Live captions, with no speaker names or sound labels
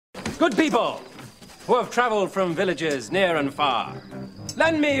Good people who have traveled from villages near and far,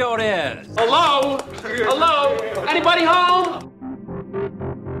 lend me your ears. Hello? Hello? Anybody home?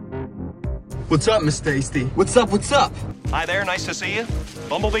 What's up, Miss Tasty? What's up? Hi there, nice to see you.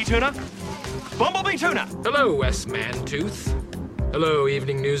 Bumblebee tuna? Bumblebee tuna! Hello, S-Man-Tooth. Hello,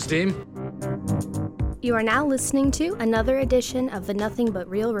 evening news team. You are now listening to another edition of the Nothing But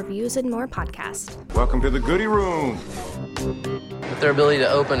Real Reviews and More podcast. Welcome to the goodie room. But their ability to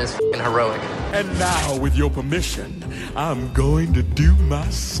open is f***ing heroic. And now, with your permission, I'm going to do my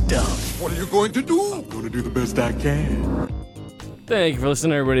stuff. What are you going to do? I'm going to do the best I can. Thank you for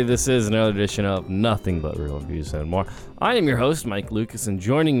listening, everybody. This is another edition of Nothing But Real Reviews and More. I am your host, Mike Lucas, and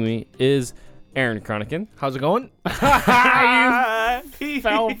joining me is Aaron Cronican. How's it going? He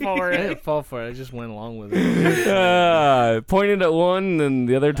fell for I it. didn't fall for it. I just went along with it. Pointed at one, and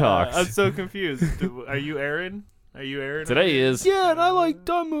the other talks. I'm so confused. Are you Aaron? Are you Aaron? Today is... Yeah, and I like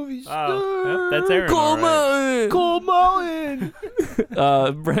dumb movies. Oh, that's Aaron. Cold Mountain! Cold Mountain!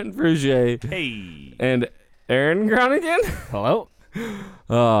 Brent Fruge. Hey. And Aaron Cronican. Hello?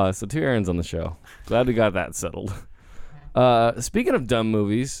 So two Aarons on the show. Glad we got that settled. Speaking of dumb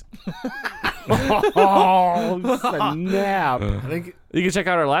movies... Oh, snap. I think you can check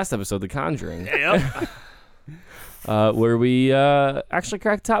out our last episode, The Conjuring. Yep. Where we actually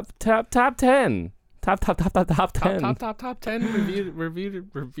cracked top 10. Top 10. Top 10 reviewed.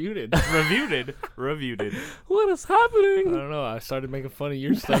 What is happening? I don't know. I started making fun of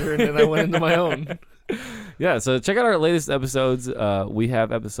your stutter, and then I went into my own. Yeah, so check out our latest episodes. We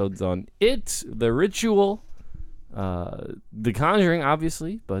have episodes on It, The Ritual, The Conjuring,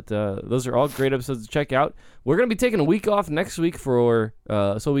 obviously, but those are all great episodes to check out. We're going to be taking a week off next week for,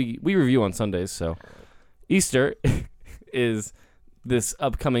 so we review on Sundays, so Easter is this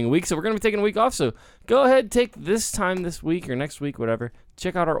upcoming week, so we're going to be taking a week off, so go ahead, take this time this week or next week, whatever,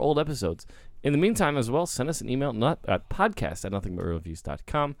 check out our old episodes. In the meantime, as well, send us an email at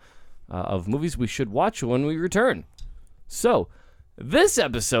podcast@nothingbutreviews.com of movies we should watch when we return. So, this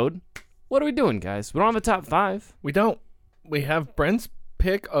episode... What are we doing, guys? We don't have a top 5. We don't. We have Brent's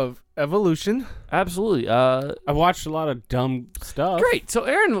pick of Evolution. Absolutely. I watched a lot of dumb stuff. Great. So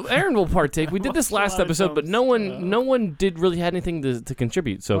Aaron will partake. We did this last episode, but no one did really had anything to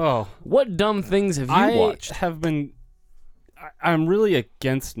contribute. So, what dumb things have you watched? I'm really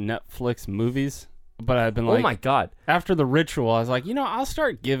against Netflix movies, but I've been like, oh my god! After The Ritual, I was like, I'll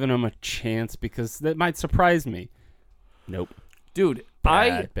start giving them a chance because that might surprise me. Nope, dude.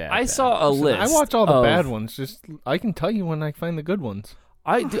 Bad. Saw a list. I watch all the bad ones. Just I can tell you when I find the good ones.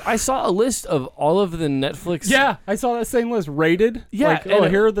 I saw a list of all of the Netflix. Yeah, I saw that same list rated. Yeah,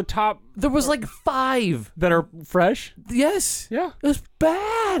 here are the top. There was like 5 that are fresh. Yes. Yeah, it was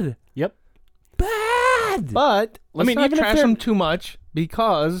bad. Yep. Bad. But let's not even trash them too much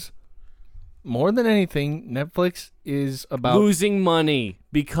because more than anything, Netflix is about losing money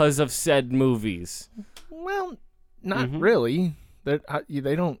because of said movies. Well, not really. They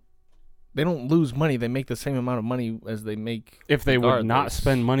don't lose money. They make the same amount of money as they make. If they would not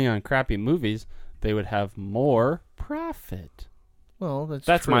spend money on crappy movies, they would have more profit. Well,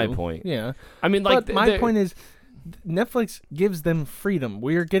 that's true. My point. Yeah, I mean, but my point is, Netflix gives them freedom.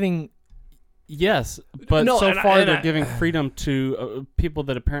 We are getting. Yes, but they're giving freedom to people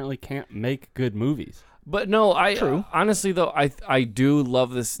that apparently can't make good movies. But no, honestly though, I do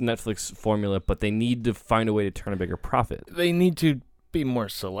love this Netflix formula, but they need to find a way to turn a bigger profit. They need to be more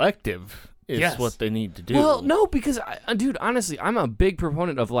selective. Is what they need to do. Well, no, because dude, honestly, I'm a big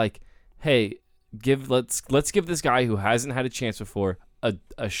proponent of like, hey, let's give this guy who hasn't had a chance before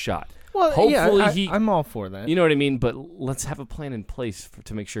a shot. Well, hopefully I'm all for that. You know what I mean? But let's have a plan in place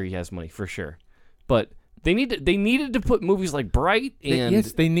to make sure he has money for sure. But they needed to put movies like Bright and...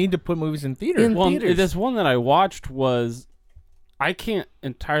 Yes, they need to put movies in theaters. This one that I watched was... I can't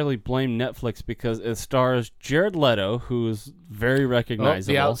entirely blame Netflix because it stars Jared Leto, who's very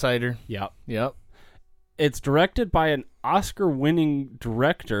recognizable. The Outsider. Yep. It's directed by an Oscar-winning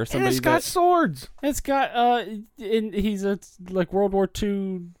director. And it's got swords. It's got... he's a World War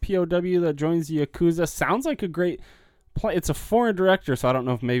II POW that joins the Yakuza. Sounds like a great... It's a foreign director, so I don't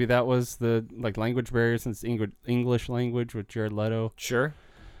know if maybe that was the language barrier since English language with Jared Leto. Sure.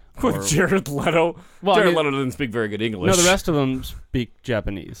 With Jared Leto? Well, Jared Leto doesn't speak very good English. No, the rest of them speak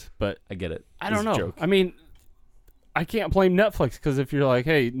Japanese, but... I get it. I don't know. Joke. I mean, I can't blame Netflix, because if you're like,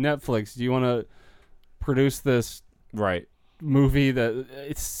 hey, Netflix, do you want to produce this movie that...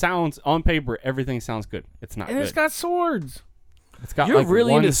 It sounds, on paper, everything sounds good. It's not good. And it's got swords. It's got You're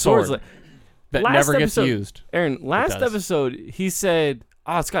really one into swords. That never gets used. Aaron, last episode, he said,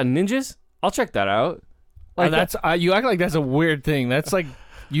 it's got ninjas? I'll check that out. Like that's you act like that's a weird thing. That's like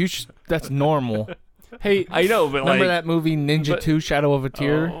That's normal. Hey, I know, but remember like, that movie Ninja 2: Shadow of a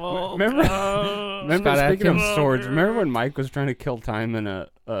Tear? Remember Scott speaking of Adkins? swords, remember when Mike was trying to kill time in a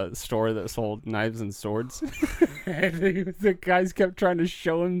store that sold knives and swords? And the guys kept trying to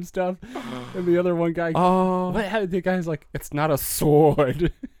show him stuff, and the other one guy, the guy's like, "It's not a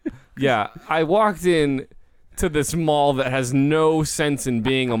sword." Yeah, I walked in to this mall that has no sense in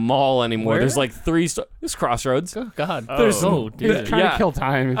being a mall anymore. Where? There's like 3 this Crossroads. Oh God. There's dude. Trying to kill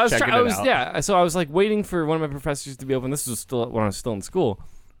time. So I was like waiting for one of my professors to be open. This was still when I was still in school,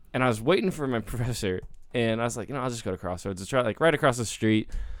 and I was waiting for my professor, and I was like, I'll just go to Crossroads. It's right across the street,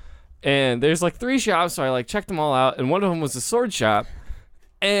 and there's like 3 shops. So I like checked them all out, and one of them was a sword shop,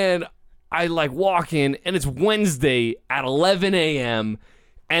 and I like walk in, and it's Wednesday at 11 a.m.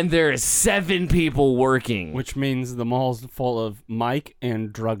 and there is 7 people working. Which means the mall's full of Mike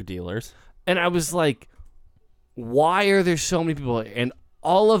and drug dealers. And I was like, why are there so many people? And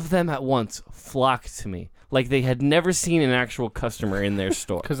all of them at once flocked to me. Like they had never seen an actual customer in their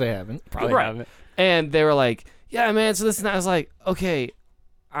store. Because they haven't. Probably haven't. And they were like, yeah, man, so this and that. I was like, okay,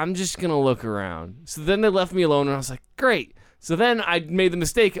 I'm just going to look around. So then they left me alone, and I was like, great. So then I made the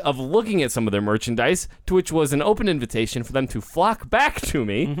mistake of looking at some of their merchandise, to which was an open invitation for them to flock back to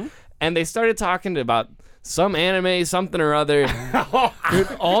me. And they started talking about some anime, something or other. Dude,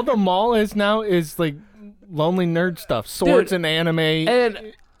 all the mall is now is like lonely nerd stuff, swords Dude, and anime.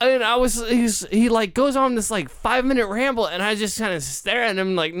 And I was, he like goes on this like 5-minute ramble, and I just kind of stare at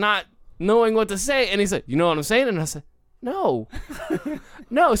him like not knowing what to say. And he said, you know what I'm saying? And I said, no.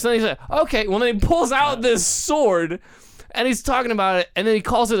 No. So then he said, okay. Well, then he pulls out this sword. And he's talking about it, and then he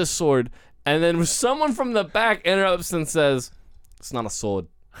calls it a sword, and then someone from the back interrupts and says, it's not a sword,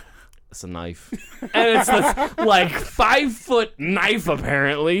 it's a knife. And it's this, like, 5-foot knife,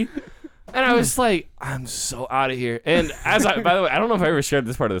 apparently. And I was like, I'm so out of here. And by the way, I don't know if I ever shared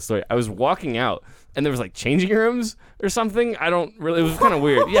this part of the story. I was walking out, and there was, like, changing rooms or something. I don't really, it was kind of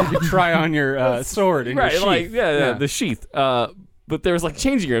weird. Yeah. You try on your sword in right, your sheath. Like, yeah, the sheath. But there was, like,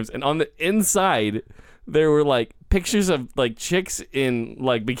 changing rooms, and on the inside, there were, like, pictures of, like, chicks in,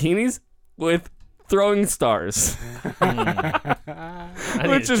 like, bikinis with throwing stars.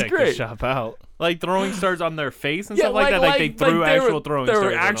 Which is great. Shop out. Like throwing stars on their face and Yeah, stuff like that? Like they threw actual throwing stars. There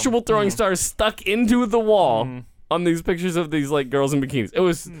were actual throwing stars stuck into the wall on these pictures of these, like, girls in bikinis. It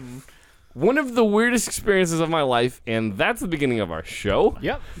was one of the weirdest experiences of my life, and that's the beginning of our show.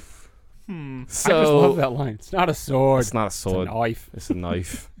 Yep. So, I just love that line. It's not a sword. It's not a sword. It's a knife. It's a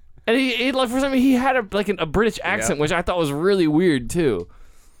knife. And he like, for some reason, he had a British accent, which I thought was really weird, too.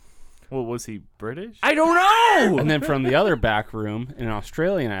 Well, was he British? I don't know! And then from the other back room, in an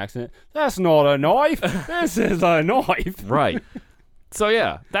Australian accent, that's not a knife. This is a knife. Right. So,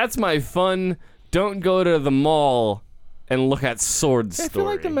 yeah, that's my fun, don't go to the mall and look at swords story. I feel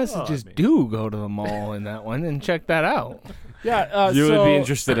like the messages do go to the mall in that one, and check that out. Yeah, you would be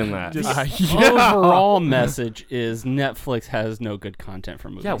interested in that. Overall message is Netflix has no good content for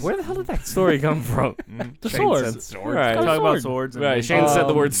movies. Yeah, where the hell did that story come from? The Shane swords. said swords. Right. Talk about swords. And Right, Shane said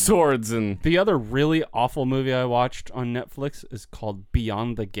the word swords. And the other really awful movie I watched on Netflix is called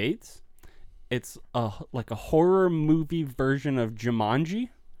Beyond the Gates. It's like a horror movie version of Jumanji.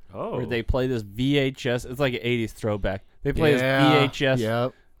 Oh. Where they play this VHS. It's like an 80s throwback. They play this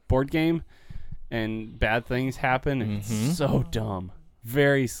VHS board game. And bad things happen, and it's so dumb.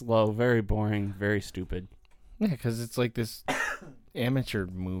 Very slow, very boring, very stupid. Yeah, because it's like this amateur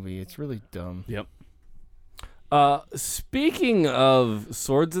movie. It's really dumb. Yep. Speaking of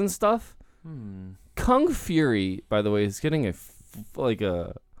swords and stuff, Kung Fury, by the way, is getting a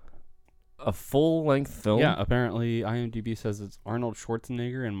full-length film. Yeah, apparently IMDb says it's Arnold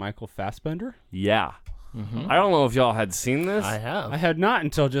Schwarzenegger and Michael Fassbender. Yeah. I don't know if y'all had seen this. I have. I had not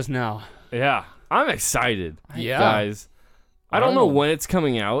until just now. Yeah. I'm excited. Yeah. Guys. I don't know when it's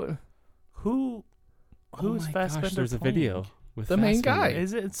coming out. Who is Fassbender? There's a video with the main guy.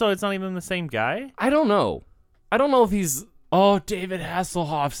 Is it? So it's not even the same guy? I don't know. I don't know if he's... Oh, David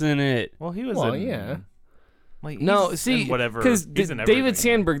Hasselhoff's in it. Well, he was yeah. Like, no, see, whatever. Because David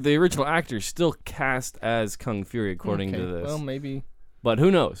Sandberg, the original actor, still cast as Kung Fury, according to this. Well, maybe. But who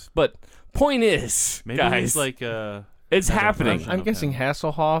knows? But point is, maybe guys, he's like it's happening. I'm guessing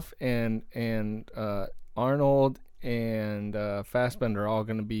Hasselhoff and Arnold and Fassbender are all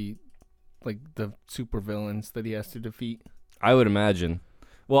going to be like the supervillains that he has to defeat. I would imagine.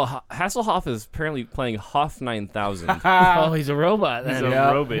 Well, Hasselhoff is apparently playing Hoff 9000. Oh, he's a robot. Then. He's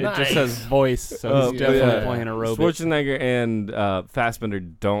a robot. It just says voice, so he's definitely playing a robot. Schwarzenegger and Fassbender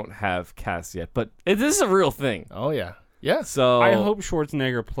don't have casts yet, but this is a real thing. Oh, yeah. Yeah. So I hope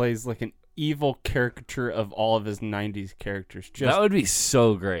Schwarzenegger plays like an evil caricature of all of his 90s characters. That would be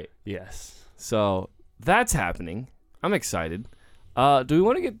so great. Yes. So that's happening. I'm excited. Do we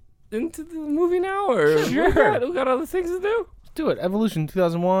want to get into the movie now, or Sure. we got other things to do? Let's do it. Evolution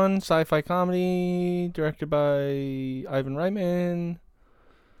 2001, sci-fi comedy, directed by Ivan Reitman.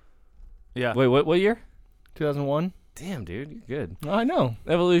 Yeah. Wait, what year? 2001. Damn, dude, you're good. I know.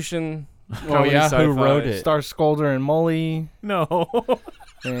 Evolution. Oh yeah, sci-fi. who wrote it? Stars Skolder and Molly. No.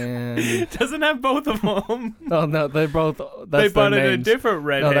 And doesn't have both of them. Oh no, they both. That's they brought in a names. different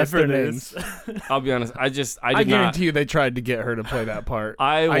redhead that's for their this. names. I'll be honest. I I guarantee you they tried to get her to play that part.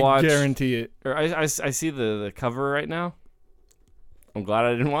 I guarantee it. Or I see the cover right now. I'm glad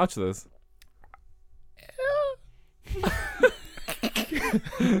I didn't watch this.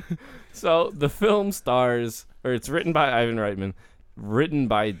 So the film stars, or it's written by Ivan Reitman, written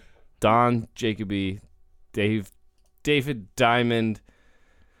by Don Jacoby, David Diamond.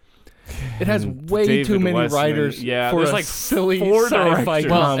 It has way David too many Westman. writers. Yeah, for there's a like silly 4 sci-fi directors.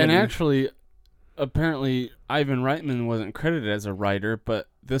 Well, comedy. and actually, apparently, Ivan Reitman wasn't credited as a writer, but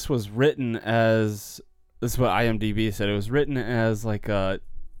this was written as. This is what IMDb said. It was written as like a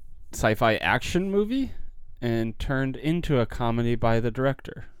sci-fi action movie and turned into a comedy by the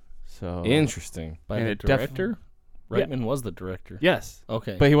director. So Interesting. by and the it director. Reitman was the director. Yes.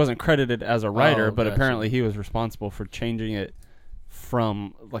 Okay. But he wasn't credited as a writer, Oh, but gotcha. apparently he was responsible for changing it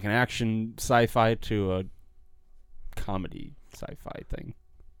from like an action sci-fi to a comedy sci-fi thing.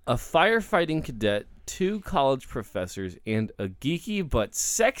 A firefighting cadet, 2 college professors, and a geeky but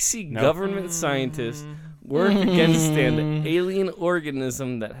sexy government scientist work against an alien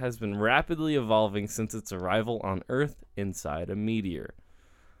organism that has been rapidly evolving since its arrival on Earth inside a meteor.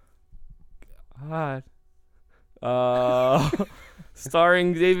 God.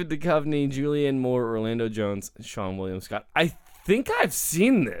 Starring David Duchovny, Julianne Moore, Orlando Jones, and Sean William Scott. I think I've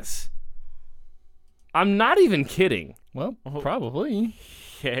seen this. I'm not even kidding. Well, probably.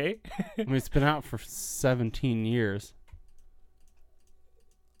 Okay. I mean, it's been out for 17 years.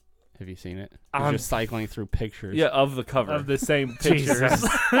 Have you seen it? I'm just cycling through pictures. Yeah, of the cover. Of the same pictures.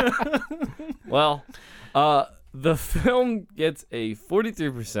 Well, the film gets a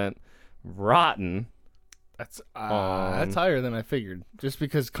 43% rotten. That's higher than I figured. Just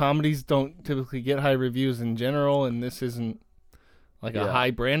because comedies don't typically get high reviews in general, and this isn't like a high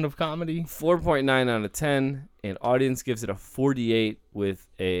brand of comedy. 4.9 out of 10, and audience gives it a 48 with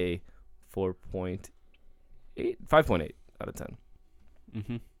a 5.8 out of 10.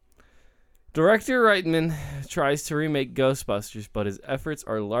 Mm-hmm. Director Reitman tries to remake Ghostbusters, but his efforts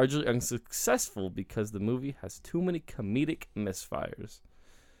are largely unsuccessful because the movie has too many comedic misfires.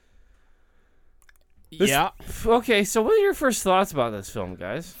 Okay, so what are your first thoughts about this film,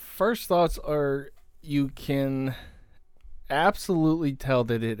 guys? First thoughts are you can absolutely tell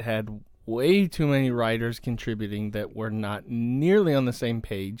that it had way too many writers contributing that were not nearly on the same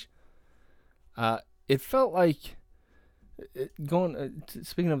page. It felt like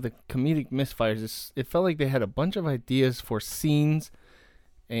speaking of the comedic misfires, it felt like they had a bunch of ideas for scenes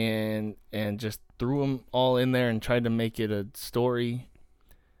and just threw them all in there and tried to make it a story.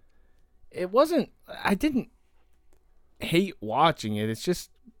 I didn't hate watching it. It's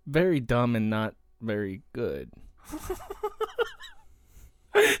just very dumb and not very good.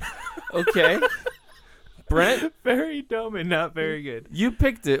 Okay. Brent? Very dumb and not very good. You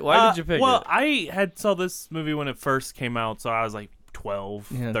picked it. Why did you pick well, it? I saw this movie when it first came out, so I was like 12,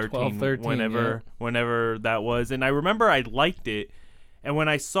 13, whenever that was. And I remember I liked it. And when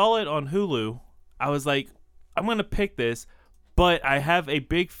I saw it on Hulu, I was like, I'm going to pick this. But I have a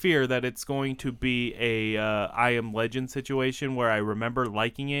big fear that it's going to be a I Am Legend situation where I remember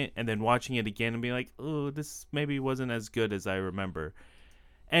liking it and then watching it again and being like, oh, this maybe wasn't as good as I remember.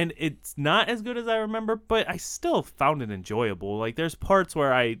 And it's not as good as I remember, but I still found it enjoyable. Like, there's parts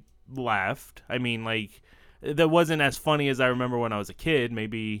where I laughed. I mean, like, that wasn't as funny as I remember when I was a kid.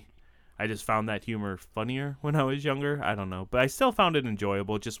 Maybe I just found that humor funnier when I was younger. I don't know. But I still found it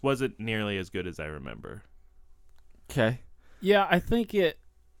enjoyable. It just wasn't nearly as good as I remember. Okay. Yeah, I think it,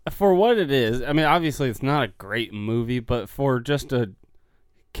 for what it is, I mean, obviously it's not a great movie, but for just a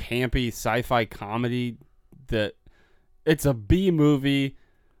campy sci-fi comedy, that it's a B movie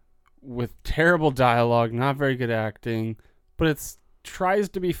with terrible dialogue, not very good acting, but it tries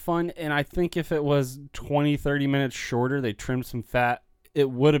to be fun, and I think if it was 20, 30 minutes shorter, they trimmed some fat,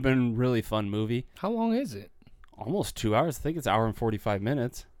 it would have been a really fun movie. How long is it? Almost 2 hours. I think it's 1 hour and 45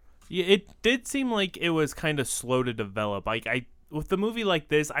 minutes. Yeah, it did seem like it was kind of slow to develop. Like, with a movie like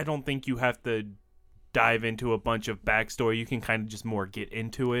this, I don't think you have to dive into a bunch of backstory. You can kind of just more get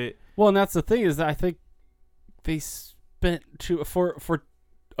into it. Well, and that's the thing is that I think they spent for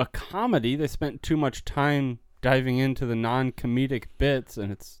a comedy. They spent too much time diving into the non-comedic bits,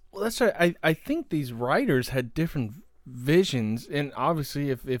 and it's... Well, that's right. I think these writers had different visions, and obviously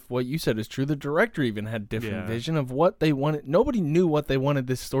if what you said is true, the director even had different vision of what they wanted. Nobody knew what they wanted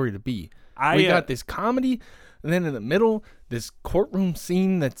this story to be. We got this comedy, and then in the middle, this courtroom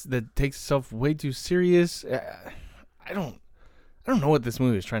scene that takes itself way too serious. I don't know what this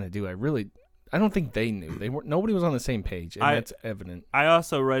movie was trying to do. I don't think they knew. Nobody was on the same page, and that's evident. I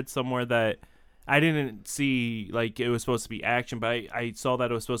also read somewhere that I didn't see like it was supposed to be action, but I saw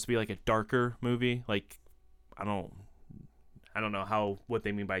that it was supposed to be like a darker movie. Like I don't know what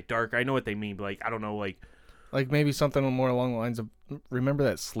they mean by dark. I know what they mean, but like I don't know like maybe something more along the lines of, remember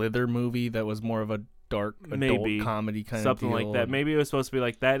that Slither movie that was more of a dark adult comedy kind of deal? Something like that. Maybe it was supposed to be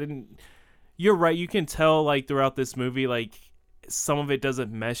like that. And you're right. You can tell like throughout this movie, like some of it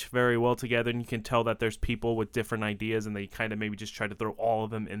doesn't mesh very well together, and you can tell that there's people with different ideas, and they kind of maybe just try to throw all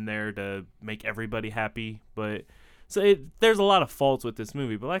of them in there to make everybody happy. But so there's a lot of faults with this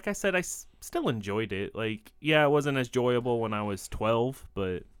movie. But like I said, I still enjoyed it. Like, yeah, it wasn't as enjoyable when I was 12,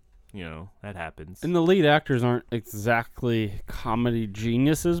 but you know, that happens. And the lead actors aren't exactly comedy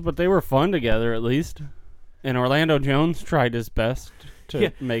geniuses, but they were fun together at least. And Orlando Jones tried his best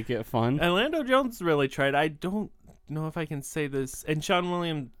to make it fun. Orlando Jones really tried. I don't know if I can say this. And Sean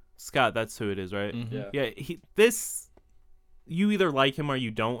William Scott, that's who it is, right? Mm-hmm. Yeah. You either like him or you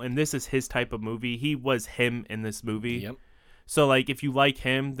don't, and this is his type of movie. He was him in this movie. Yep. So like if you like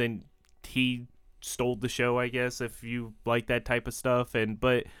him, then he stole the show, I guess, if you like that type of stuff.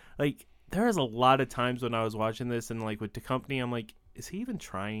 But like there is a lot of times when I was watching this and like with the company, I'm like, is he even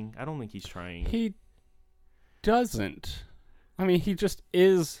trying? I don't think he's trying. He doesn't. I mean, he just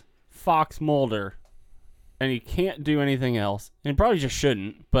is Fox Mulder, and he can't do anything else, and probably just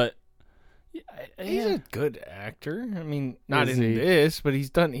shouldn't. But he's a good actor. I mean, not in this, but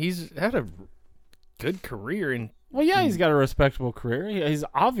he's had a good career in. Well, yeah, he's got a respectable career. He's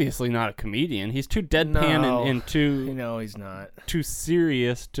obviously not a comedian. He's too deadpan and too. No, he's not. Too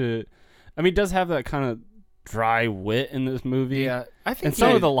serious to. I mean, he does have that kind of dry wit in this movie. Yeah, I think. And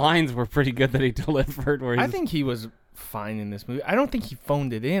some of the lines were pretty good that he delivered. I think he was fine in this movie. I don't think he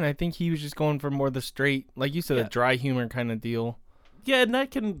phoned it in. I think he was just going for more the straight, like you said, a dry humor kind of deal. Yeah, and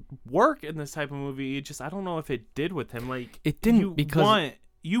that can work in this type of movie. It just, I don't know if it did with him. Like it didn't because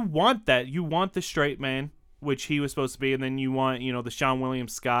you want that. You want the straight man, which he was supposed to be, and then you want, the Sean William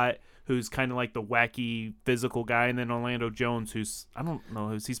Scott, who's kind of like the wacky physical guy, and then Orlando Jones, who's, I don't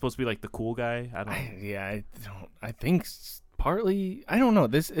know, is he supposed to be like the cool guy? I think partly, I don't know.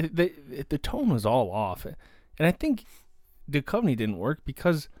 The tone was all off, and I think the company didn't work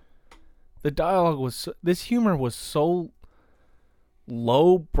because the dialogue was this humor was so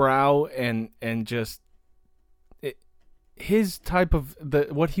lowbrow and just his type of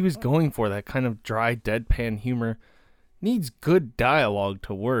what he was going for, that kind of dry deadpan humor, needs good dialogue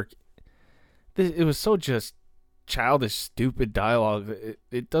to work. It was so just childish, stupid dialogue.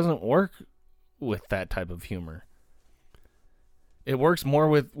 It doesn't work with that type of humor. It works more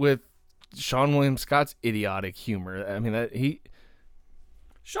with Sean William Scott's idiotic humor. I mean,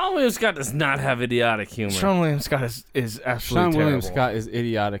 Sean William Scott does not have idiotic humor. Sean William Scott is absolutely Sean terrible. William Scott is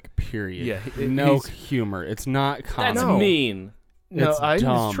idiotic, period. Yeah. No humor. It's not comedy. That's mean. No,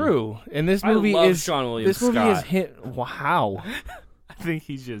 it's true. And this movie is Sean William this movie Scott. is hit. Wow. I think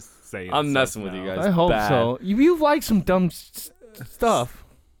he's just saying I'm messing with you guys. I hope Bad. so. You like some dumb stuff.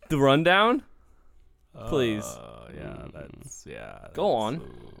 The Rundown? Please. Go on.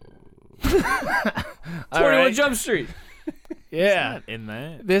 21 Jump Street. Yeah. It's not in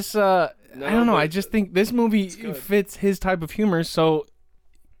that. This I don't know. I just think this movie fits his type of humor. So,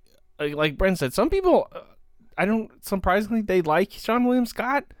 like Brent said, some people, surprisingly, they like Sean William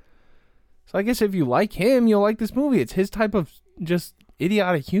Scott. So I guess if you like him, you'll like this movie. It's his type of just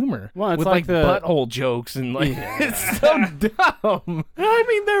idiotic humor. Well, it's with like the butthole jokes and like it's so dumb. I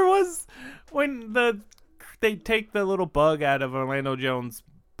mean, there was when they take the little bug out of Orlando Jones'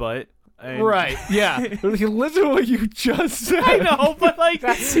 butt. Right, yeah. Listen to what you just said. I know, but like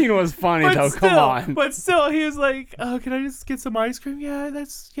that scene was funny though. Come on. But still, he was like, "Oh, can I just get some ice cream?"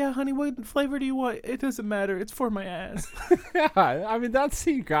 Yeah, honey. What flavor do you want? It doesn't matter. It's for my ass. Yeah, I mean that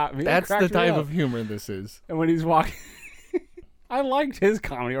scene got me. That's the type of humor this is. And when he's walking, I liked his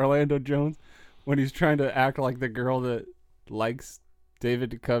comedy, Orlando Jones, when he's trying to act like the girl that likes David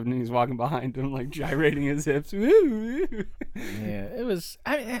Duchovny. He's walking behind him, like gyrating his hips. Yeah, it was.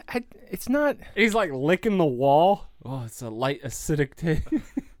 It's not. He's like licking the wall. Oh, it's a light acidic taste.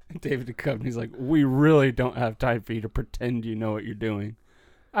 David Duchovny's like, we really don't have time for you to pretend you know what you're doing.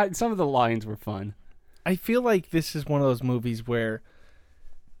 Some of the lines were fun. I feel like this is one of those movies where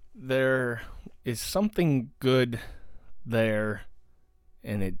there is something good there,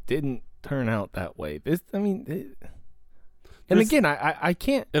 and it didn't turn out that way. Again, I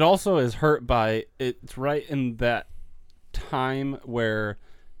can't. It also is hurt by it's right in that time where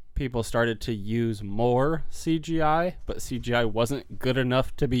people started to use more CGI, but CGI wasn't good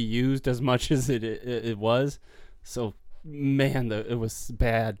enough to be used as much as it was. So, man, it was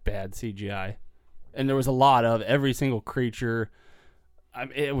bad CGI. And there was a lot of every single creature.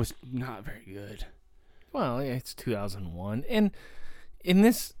 It was not very good. Well, it's 2001. And in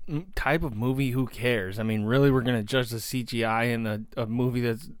this type of movie, who cares? I mean, really, we're going to judge the CGI in a movie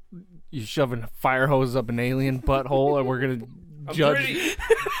that's you shoving fire hoses up an alien butthole, and we're going to judge...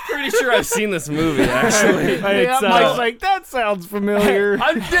 Pretty sure I've seen this movie, actually. Mike's like, that sounds familiar.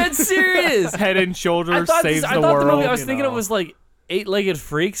 I'm dead serious. Head and Shoulders saves the world. The movie I was thinking of was like Eight-Legged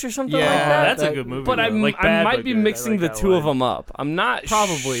Freaks or something like that. That's a good movie. But I might be mixing the two of them up. I'm not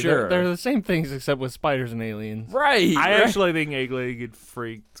Probably. sure. They're the same things except with spiders and aliens. Right. I actually think Eight-Legged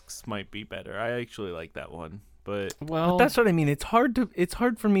Freaks might be better. I actually like that one. But that's what I mean. It's hard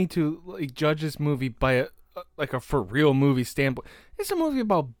for me to like judge this movie by a for real movie standpoint. It's a movie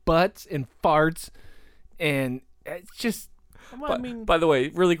about butts and farts, and it's just. Well, I mean, by the way,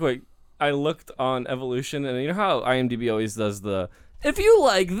 really quick, I looked on Evolution, and you know how IMDb always does the if you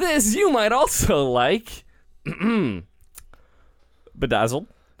like this, you might also like Bedazzled,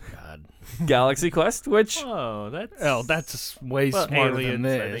 God, Galaxy Quest, which that's way smarter than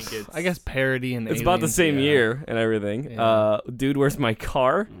this. I guess parody and it's about the same year and everything. Yeah. Dude, Where's My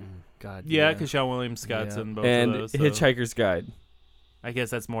Car? God, yeah, because Sean William Scott's in both and of those. Hitchhiker's Guide. I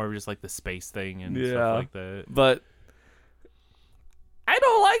guess that's more of just like the space thing and stuff like that. But I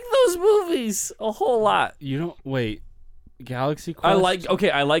don't like those movies a whole lot. You don't wait. Galaxy Quest.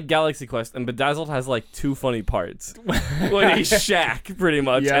 I like Galaxy Quest, and Bedazzled has like two funny parts when he's Shaq, pretty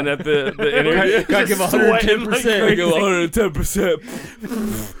much, and at the interview, gotta give 110%. Go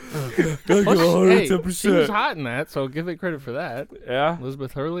 110%. Gotta give 110%. She was hot in that, so give it credit for that. Yeah,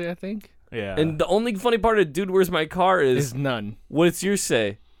 Elizabeth Hurley, I think. Yeah, and the only funny part of Dude, Where's My Car is none. What's your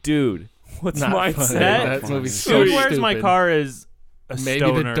say, dude? What's Not mine funny. say? That movie's so Dude, Where's My stupid. Car is a Maybe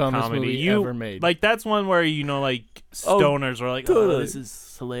stoner the dumbest comedy movie ever made. Like that's one where like stoners are like, totally. oh, this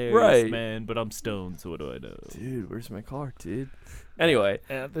is hilarious, Right. man, but I'm stoned, so what do I know? Dude, where's my car, dude? Anyway,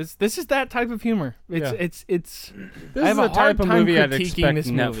 this is that type of humor. It's This I have is a the hard type of time movie I'd critiquing expect this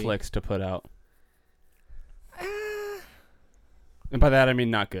movie. Netflix to put out. And by that I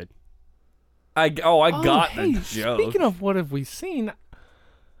mean not good. I got hey, the joke. Speaking of what have we seen?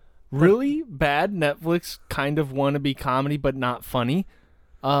 Really bad Netflix kind of wannabe comedy, but not funny.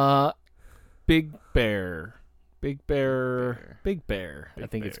 Big Bear. I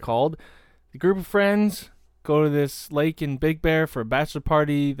think it's called. The group of friends go to this lake in Big Bear for a bachelor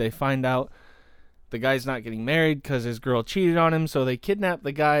party. They find out the guy's not getting married because his girl cheated on him, so they kidnap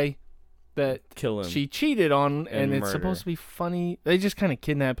the guy that Kill him. she cheated on, and it's murder. supposed to be funny. They just kind of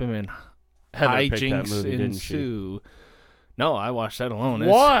kidnap him and Heather picked that hijinks movie, didn't she? ensue. No, I watched that alone.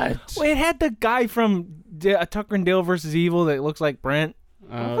 What? Well, it had the guy from Tucker and Dale versus Evil that looks like Brent.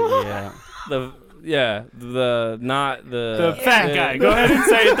 Oh yeah. The fat guy. Go ahead and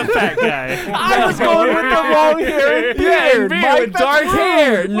say it, the fat guy. I was going with the long hair and beard. Mike, with dark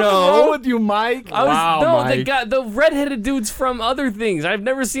hair. No. What's wrong with you, Mike? The redheaded dude's from other things. I've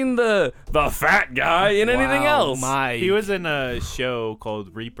never seen the fat guy in anything else. Mike. He was in a show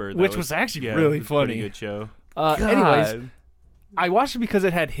called Reaper, Which was actually really it was a funny. Pretty good show. Anyways, I watched it because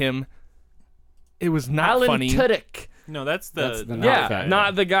it had him. It was not Alan funny. No, Tudyk. that's the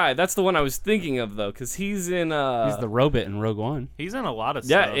not the guy. That's the one I was thinking of though, because he's in. He's the robot in Rogue One. He's in a lot of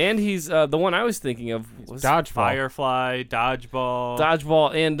yeah, stuff. and he's the one I was thinking of was Dodgeball. Firefly,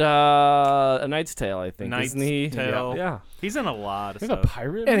 Dodgeball, and A Knight's Tale. I think Knight's isn't he? Tale. Yeah. He's in a lot of He's stuff. a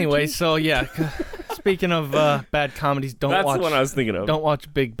pirate. Anyway, so yeah, speaking of bad comedies, That's the one I was thinking of. Don't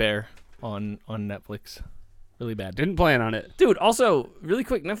watch Big Bear on Netflix. Really bad. Didn't plan on it. Dude, also, really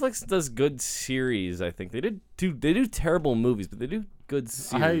quick, Netflix does good series, I think. They do terrible movies, but they do good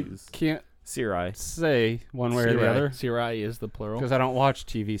series. I can't say one way or the other. Serai is the plural. Because I don't watch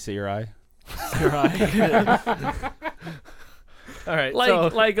TV Serai. All right.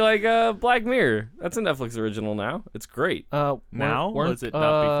 Like Black Mirror. That's a Netflix original now. It's great. Was it not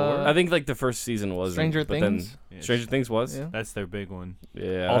before? I think like the first season was Stranger Things? Stranger Things was. Yeah. That's their big one.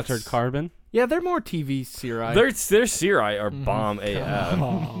 Yeah. Altered Carbon. Yeah, they're more TV Serai. Their Serai are bomb AF.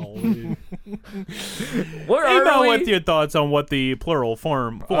 Where Email are we? with your thoughts on what the plural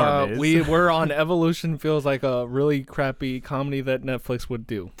form is. We're on Evolution. Feels like a really crappy comedy that Netflix would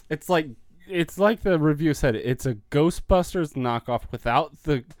do. It's like it's like the review said. It's a Ghostbusters knockoff without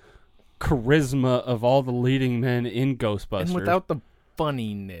the charisma of all the leading men in Ghostbusters, and without the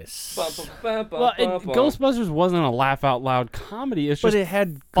funniness. Well, Ghostbusters wasn't a laugh out loud comedy. It's just it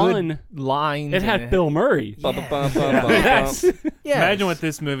had fun good lines. It had Bill Murray. Yes. Imagine what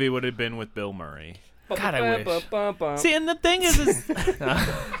this movie would have been with Bill Murray. God, I wish. See, and the thing is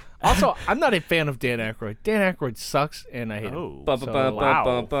also, I'm not a fan of Dan Aykroyd. Dan Aykroyd sucks, and I hate him.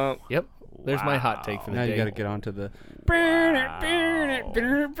 Wow. Yep. There's my hot take for the now day. You got to get on to the. No,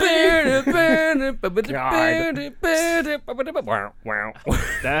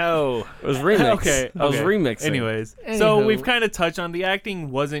 it was remix. Okay, I was remixing. Anyways, so we've kind of touched on the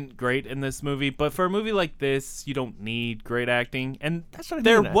acting wasn't great in this movie, but for a movie like this, you don't need great acting, and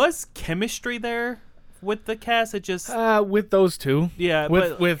there was chemistry there with the cast. It just with those two, yeah.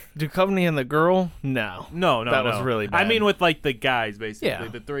 With Duchovny and the girl, no, that was really bad. I mean, with like the guys, basically, Yeah.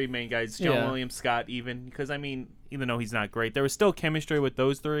 the three main guys, John William Scott, even because I mean, even though he's not great, there was still chemistry with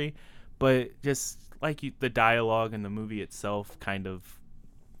those three, but just like the dialogue and the movie itself kind of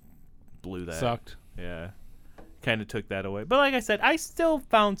blew that. Sucked. Yeah. Kind of took that away. But like I said, I still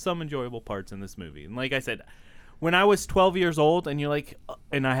found some enjoyable parts in this movie. And like I said, when I was 12 years old and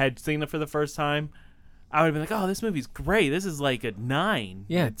and I had seen it for the first time, I would have been like, oh, this movie's great. This is like a 9.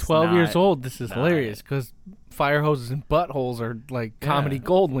 Yeah, It's 12 years not old. This is 9. hilarious because fire hoses and buttholes are like comedy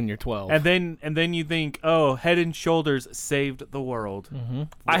gold when you're 12. And then you think, oh, Head and Shoulders saved the world. Mm-hmm.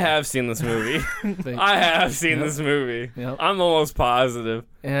 I have seen this movie. I have seen this movie. Yep. I'm almost positive.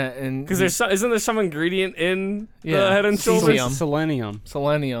 Yeah, and because isn't there some ingredient in the Head and Shoulders? Selenium.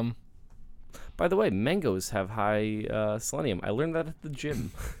 By the way, mangoes have high selenium. I learned that at the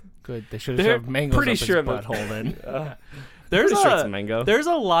gym. Good. They should have shoved mangoes up his butthole then. There's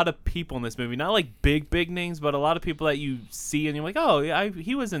a lot of people in this movie, not like big names, but a lot of people that you see and you're like, oh, yeah,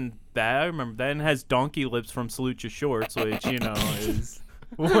 he was in that. I remember that. And it has Donkey Lips from Salute Your Shorts, which is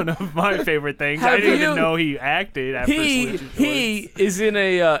one of my favorite things. I didn't even know he acted after Salute Your Shorts. He is in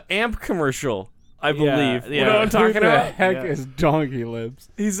a AMP commercial, I believe. Yeah. You know what I'm talking Who the about? heck is Donkey Lips?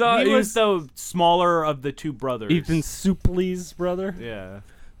 He was the smaller of the two brothers. Ethan Suplee's brother? Yeah.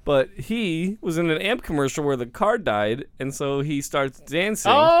 But he was in an AMP commercial where the car died, and so he starts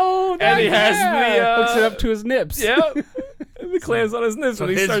dancing. Oh, and he has the hooks it up to his nips. Yep. And the clams on his nips. So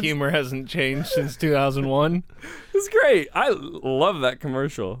when he his humor hasn't changed since 2001. It's great. I love that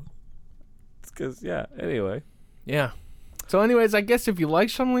commercial. It's because, anyway. Yeah. So anyways, I guess if you like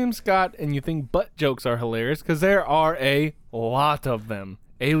Sean William Scott and you think butt jokes are hilarious, because there are a lot of them.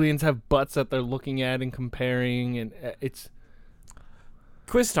 Aliens have butts that they're looking at and comparing, and it's...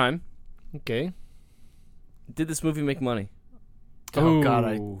 Quiz time. Okay. Did this movie make money? Oh, God,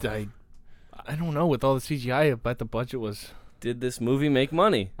 I don't know. With all the CGI, I bet the budget was... Did this movie make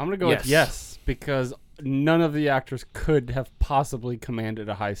money? I'm going to go with yes, because none of the actors could have possibly commanded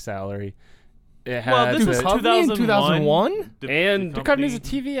a high salary. It had this was 2001? And Duchovny's a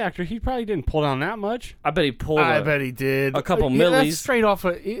TV actor. He probably didn't pull down that much. I bet he pulled I bet he did. a couple That's millies. straight off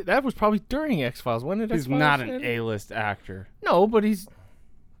that was probably during X-Files. When did He's X-Files not an end? A-list actor. No, but he's...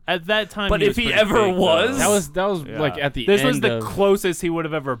 At that time, but he if was he pretty ever big, was, that was like at the this end. was the of, closest he would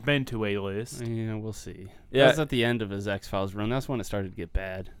have ever been to A-list. Yeah, we'll see. Yeah. That was at the end of his X-Files run. That's when it started to get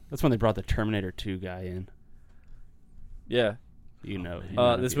bad. That's when they brought the Terminator 2 guy in. Yeah. You know.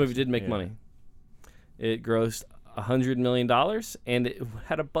 This movie did make money. It grossed $100 million, and it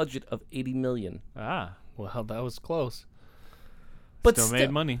had a budget of $80 million. Ah, well, that was close. But still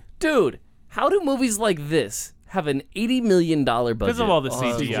made money, dude. How do movies like this have an $80 million budget? Because of all the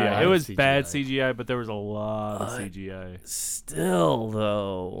CGI. CGI. It was CGI. bad CGI, but there was a lot of CGI. Still,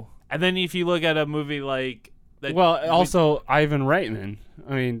 though. And then if you look at a movie like... also Ivan Reitman.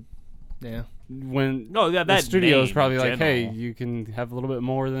 I mean... Yeah. When that the studio's name probably in like, hey, general. you can have a little bit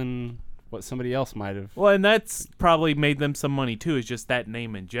more than what somebody else might have. Well, and that's probably made them some money, too, is just that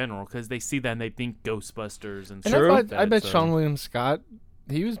name in general, because they see that and they think Ghostbusters and stuff like that. I bet Sean William Scott...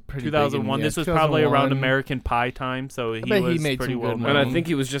 He was pretty 2001. big in, This was probably 2001. around American Pie time, so he bet he was made pretty some well good known. And money. I think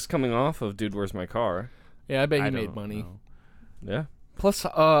he was just coming off of Dude, Where's My Car? Yeah, I bet he I made don't money. know. Yeah. Plus,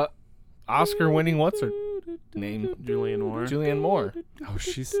 Oscar-winning, what's her name? Julianne Moore. Oh,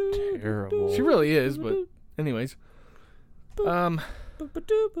 she's terrible. She really is, but anyways. Let's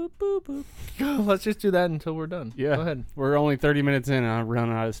just do that until we're done. Yeah. Go ahead. We're only 30 minutes in, and I'm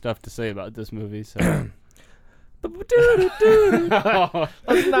running out of stuff to say about this movie, so... I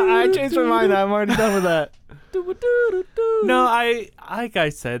changed my mind. I'm already done with that. No, like I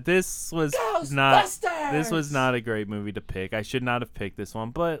said, this was not a great movie to pick. I should not have picked this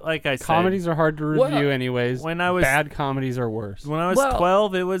one, but like I said, comedies are hard to review anyways. Bad comedies are worse. When I was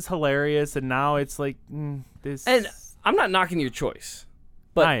 12, it was hilarious, and now it's like this. And I'm not knocking your choice,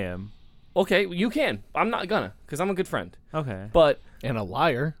 but I am. Okay, you can. I'm not gonna, because I'm a good friend. Okay. And a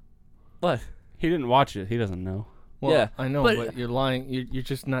liar. But he didn't watch it. He doesn't know. Well, yeah, I know, but you're lying. You're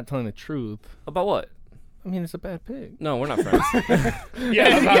just not telling the truth. About what? I mean, it's a bad pig. No, we're not friends.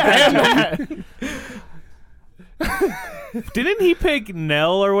 Didn't he pick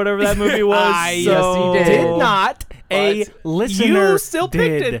Nell or whatever that movie was? Yes, he did not. A listener You still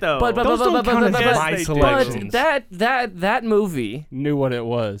picked it though. But Those don't count as my selections. But that movie knew what it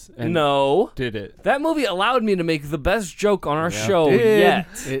was. And no, did it? That movie allowed me to make the best joke on our show yet.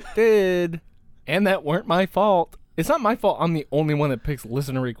 yet. It did, and that weren't my fault. It's not my fault. I'm the only one that picks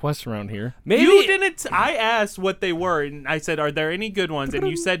listener requests around here. Maybe you didn't. I asked what they were, and I said, "Are there any good ones?" And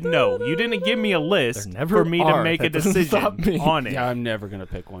you said no. You didn't give me a list for me to make a decision on it. Yeah, I'm never gonna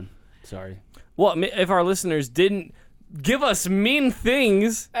pick one. Sorry. Well, if our listeners didn't give us mean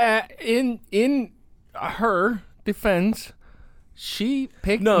things, in her defense, she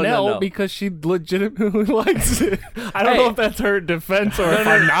picked No. Nell because she legitimately likes it. I don't know if that's her defense or if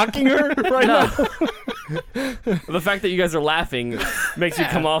I'm knocking her right now. The fact that you guys are laughing makes you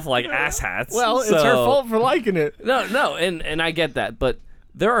come off like asshats. Well, it's her fault for liking it. No, and I get that, but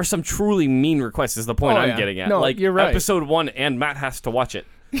there are some truly mean requests is the point I'm getting at. No, like you're right. episode 1 and Matt has to watch it.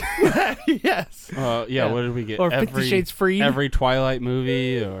 Yes. Yeah, what did we get? Or 50 Shades Freed. Every Twilight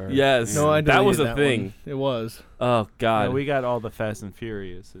movie or Yes. No, I that was a that thing. One. It was. Oh god. Yeah, we got all the Fast and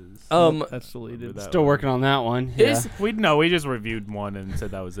Furiouses. That's deleted. Still working on that one. Yeah. We just reviewed one and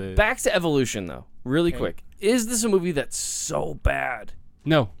said that was it. Back to Evolution though, really quick. Is this a movie that's so bad?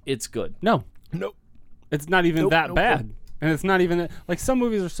 No. It's good. No. Nope. It's not even that bad. And it's not even like some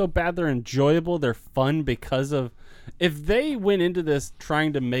movies are so bad they're enjoyable, they're fun because of if they went into this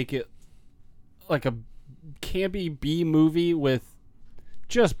trying to make it like a campy B movie with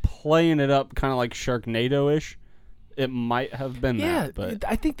just playing it up kind of like Sharknado-ish, it might have been that. But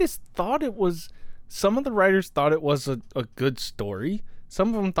I think some of the writers thought it was a good story.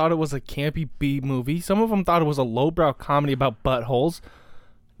 Some of them thought it was a campy B movie. Some of them thought it was a lowbrow comedy about buttholes.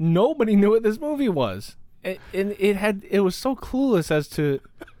 Nobody knew what this movie was. And it was so clueless as to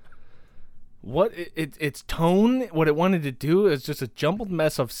what its tone, what it wanted to do. Is just a jumbled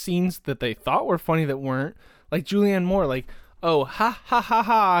mess of scenes that they thought were funny that weren't. Like Julianne Moore, like, oh, ha, ha, ha,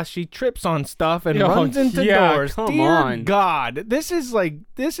 ha, she trips on stuff and runs into doors. Dear God, this is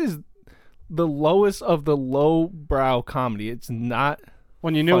the lowest of the lowbrow comedy. It's not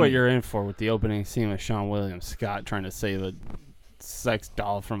when you knew funny. what you're in for with the opening scene with Sean William Scott trying to save a sex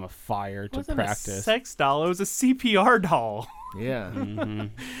doll from a fire to practice. A sex doll. It was a CPR doll. Yeah.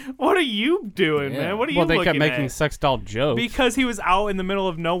 What are you doing, man? What are you looking at? Well, they kept making sex doll jokes. Because he was out in the middle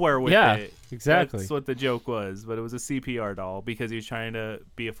of nowhere with it. Yeah, exactly. That's what the joke was, but it was a CPR doll because he was trying to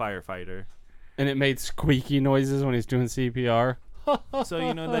be a firefighter. And it made squeaky noises when he's doing CPR. So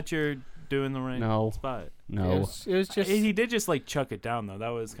you know that you're doing the right spot. No. It was just... He did just, like, chuck it down, though. That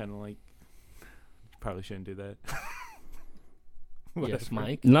was kind of like... Probably shouldn't do that. Yes,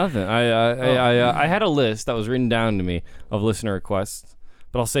 Mike. Nothing. I had a list that was written down to me of listener requests,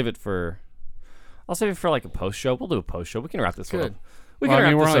 but I'll save it for like a post show. We'll do a post show. We can wrap this one up. We're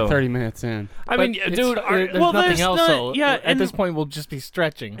only 30 minutes in. I mean, dude, there's nothing else. So at this point, we'll just be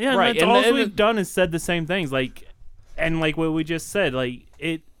stretching. Yeah, right. And all we've done is said the same things, like what we just said. Like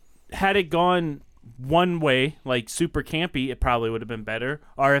had it gone one way, like super campy, it probably would have been better.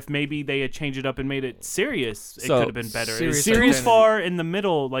 Or if maybe they had changed it up and made it serious, it could have been better. It's too far in the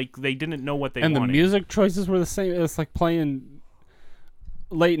middle, like they didn't know what they wanted. And the music choices were the same. It's like playing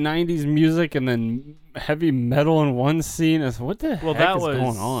late 90s music and then heavy metal in one scene. What the heck is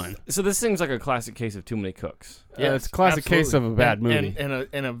going on? So this seems like a classic case of too many cooks. Yeah, it's a classic case of a bad movie.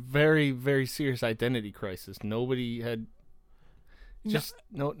 And a very, very serious identity crisis. Nobody had... Just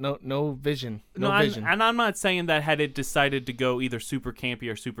no vision. No vision. And I'm not saying that had it decided to go either super campy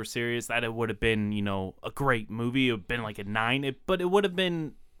or super serious, that it would have been, a great movie. It would have been like a 9, but it would have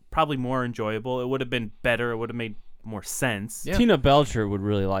been probably more enjoyable. It would have been better. It would have made more sense. Yeah. Tina Belcher would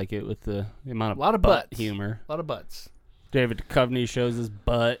really like it with the amount of a lot of butt butts. humor. A lot of butts. David Duchovny shows his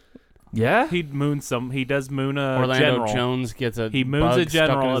butt. Yeah, he does moon a Orlando general. Jones gets he moons a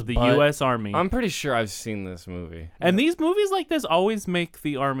general of the U.S. Army. I'm pretty sure I've seen this movie. And these movies like this always make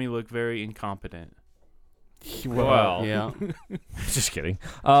the army look very incompetent. Well, yeah. Just kidding.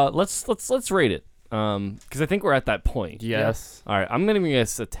 Let's rate it. Because I think we're at that point. Yes. All right, I'm gonna give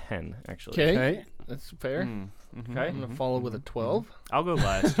this a 10. Actually. Okay. That's fair. Mm-hmm. Okay. I'm going to follow with a 12. I'll go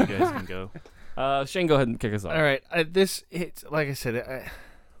last. You guys can go. Shane, go ahead and kick us off. All right. This hits, like I said,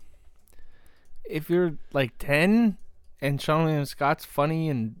 if you're like 10 and Sean William Scott's funny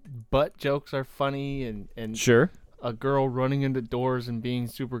and butt jokes are funny and Sure. a girl running into doors and being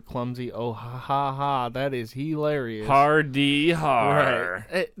super clumsy, oh ha ha ha, that is hilarious. Hardy har.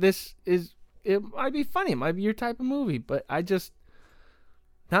 Right. It might be funny, it might be your type of movie, but I just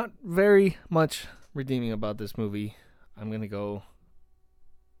not very much redeeming about this movie. I'm gonna go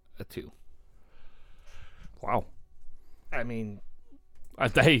a 2. Wow. I mean,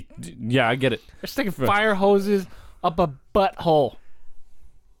 hey, yeah, I get it. they're sticking fire hoses up a butthole.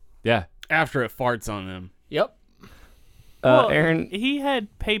 Yeah. After it farts on them. Yep. Well, Aaron, he had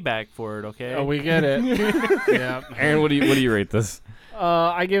payback for it. Okay. Oh, we get it. Yeah. Aaron, what do you rate this?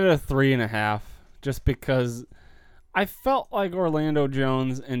 I give it a 3.5, just because I felt like Orlando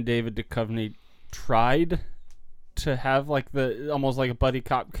Jones and David Duchovny tried to have like the almost like a buddy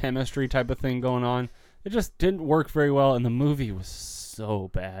cop chemistry type of thing going on. It just didn't work very well, and the movie was so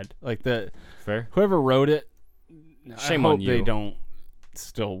bad. Like fair. Whoever wrote it, Shame I hope on you. they don't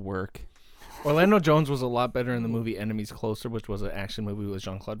still work. Orlando Jones was a lot better in the movie Enemies Closer, which was an action movie with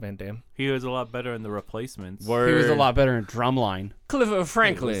Jean-Claude Van Damme. He was a lot better in The Replacements. Word. He was a lot better in Drumline. Clifford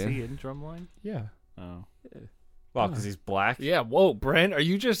Franklin. Was he in Drumline? Yeah. Oh. Well, because he's black. Yeah, whoa, Brent, are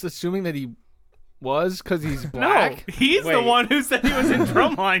you just assuming that he was because he's black? No, he's the one who said he was in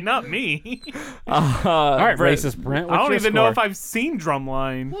Drumline, not me. All right, racist Brent. I don't what's your even know if score? I've seen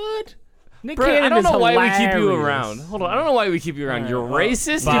Drumline. What? Nick Brent, Cannon I don't is know why we keep you hilarious. around. Hold on, I don't know why we keep you around. You're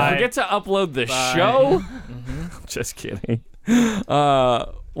racist. bye. You forget to upload the show. Just kidding.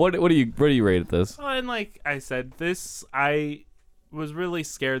 What do you rate this? Well, and like I said, I was really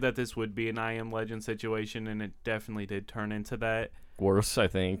scared that this would be an I Am Legend situation, and it definitely did turn into that. Worse, I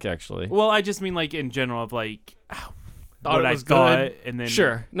think, actually. Well, I just mean like in general of like Thought what it I was thought, good. and then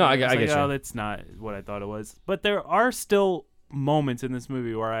Sure. No, I was get like, you. oh, that's not what I thought it was. But there are still moments in this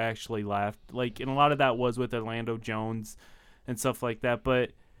movie where I actually laughed. Like, and a lot of that was with Orlando Jones and stuff like that.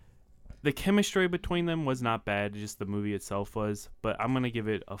 But the chemistry between them was not bad. Just the movie itself was. But I'm gonna give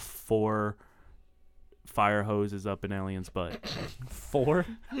it a 4. Fire hoses up an alien's butt. 4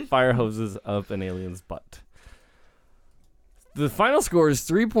 fire hoses up an alien's butt. The final score is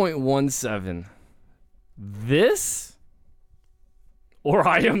 3.17. This or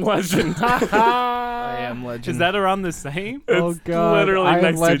I Am Legend? I Am Legend. Is that around the same? Oh God! literally I Am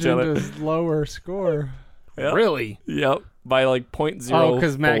next to each Legend other. is lower score. Yep. Really? Yep. By like 0.04. Oh,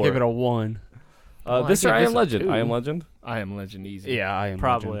 because Matt gave it a 1. This or I I gave Am this a Legend? 2. I Am Legend? I Am Legend easy. Yeah, I Am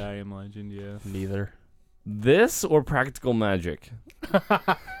Probably Legend. I Am Legend, yeah. Neither. This or Practical Magic?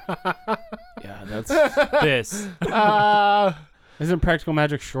 Yeah, that's. This. Isn't Practical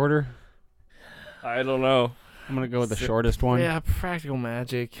Magic shorter? I don't know. I'm gonna go with the shortest one. Yeah, Practical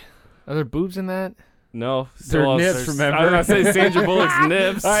Magic. Are there boobs in that? No. They're still nips, remember? I was going to say Sandra Bullock's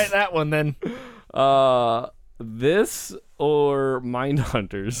nips. All right, that one then. This or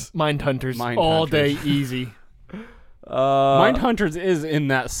Mindhunters? Mindhunters. Mindhunters. All day easy. Mindhunters is in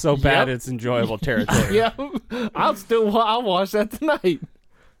that so bad Yep. it's enjoyable territory. Yeah, I'll watch that tonight.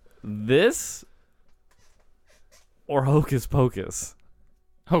 This or Hocus Pocus?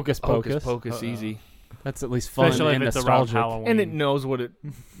 Hocus Pocus. Hocus Pocus, easy. That's at least fun Especially and if it's around nostalgic. Halloween. And it knows what it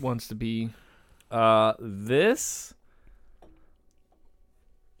wants to be. This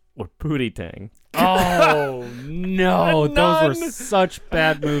or Pootie Tang? Oh no, those were such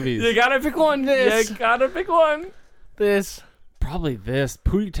bad movies. You gotta pick one. This. You gotta pick one. This. Probably this.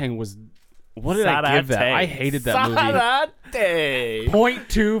 Pootie Tang was. What did I give that? Sarate. I hated that movie. Sarate.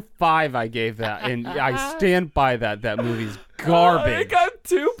 0.25 I gave that, and I stand by that. That movie's I garbage. got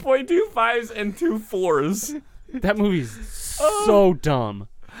 2.25s and 2 4s. That movie's so dumb.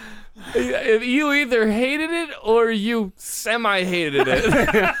 You either hated it or you semi-hated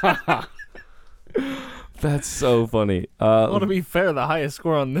it. That's so funny. Well, to be fair, the highest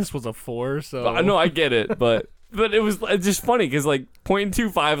score on this was a 4. So No, I get it, but it was just funny because like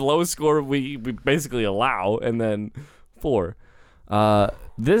 0.25 lowest score we basically allow, and then 4.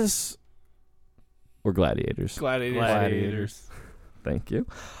 This or Gladiators. Gladiators. Thank you.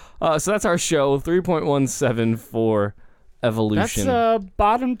 So that's our show. 3.17 for Evolution. That's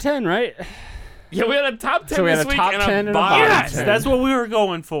bottom 10, right? Yeah, we had a top 10 So we had this a week top and 10 a and a bottom bottom 10. That's what we were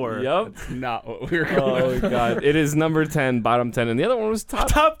going for. Yep. Not what we were going Oh, God. It is number 10, bottom 10. And the other one was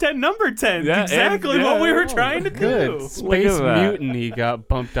Top 10, number 10. Yeah, exactly and- what we were yeah. trying to Good. do. Space that. Mutiny got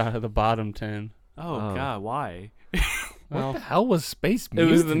bumped out of the bottom 10. Oh, God, why? What the hell was Space It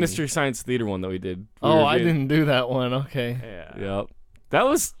Mutiny? was the Mystery Science Theater one that we did. Oh, I didn't do that one. Okay. Yeah. Yep. That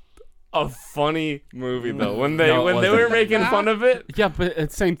was a funny movie though. When they were making fun of it. Yeah, but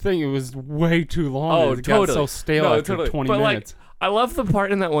it's same thing. It was way too long. Oh, it totally. got so stale after 20 but minutes. Like, I love the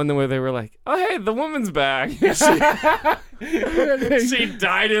part in that one where they were like, "Oh, hey, the woman's back." She died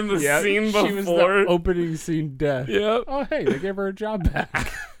in the scene before. She was the opening scene death. Yep. Oh, hey, they gave her a job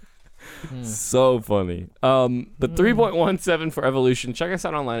back. So funny. But 3.17 for Evolution. Check us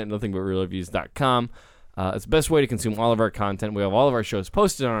out online at nothingbutrealreviews.com. It's the best way to consume all of our content. We have all of our shows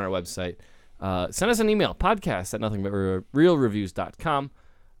posted on our website. Send us an email, podcast at nothingbutrealreviews.com.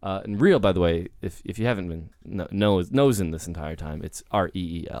 And real, by the way, if you haven't been nosing this entire time, it's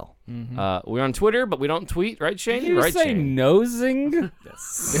REEL. We're on Twitter, but we don't tweet, right, Shane? Did you say Shane? nosing?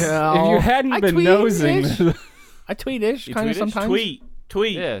 Yes. Yeah. If you hadn't been nosing, I tweet-ish kind of sometimes.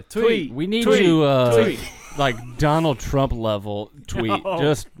 Tweet. Yeah, tweet. We need tweet. you, tweet. like Donald Trump level tweet,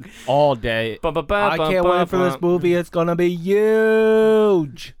 just all day. I can't wait for this movie. It's gonna be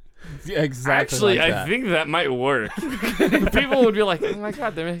huge. Exactly. Actually, I think that might work. People would be like, "Oh my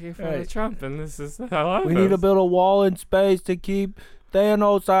God, they're making fun of Trump, and this is how I We need to build a wall in space to keep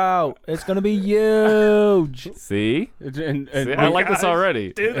Thanos out. It's gonna be huge." See? And See, I like this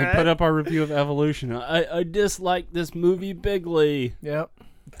already. And put up our review of Evolution. I dislike this movie bigly. Yep.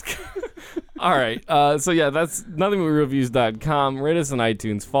 All right. So yeah, that's nothingbutrealreviews.com. Rate us on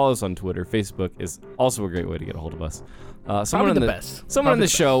iTunes. Follow us on Twitter. Facebook is also a great way to get a hold of us. Someone in the best. Someone in the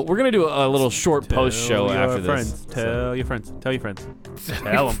show. We're gonna do a little short post show after this. Tell your friends. Tell your friends.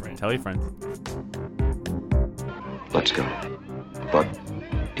 Tell them. Tell your friends. Let's go. But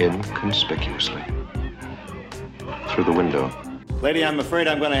inconspicuously. Through the window. Lady, I'm afraid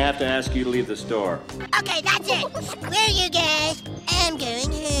I'm going to have to ask you to leave the store. Okay, that's it. Screw you guys. I'm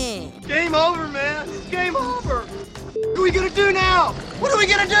going home. Game over, man. Game over. What are we gonna do now? What are we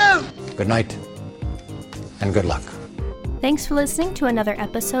gonna do? Good night, and good luck. Thanks for listening to another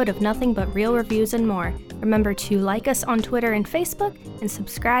episode of Nothing But Real Reviews and More. Remember to like us on Twitter and Facebook, and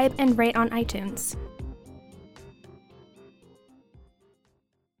subscribe and rate on iTunes.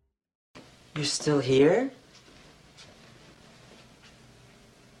 You're still here?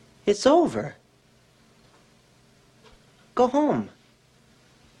 It's over. Go home.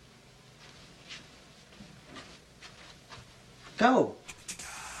 Go.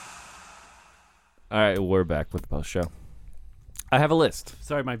 All right, we're back with the post show. I have a list.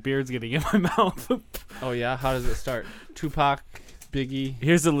 Sorry, my beard's getting in my mouth. Oh yeah, how does it start? Tupac, Biggie.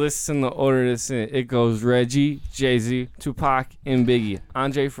 Here's the list in the order that's in it. It goes Reggie, Jay-Z, Tupac, and Biggie.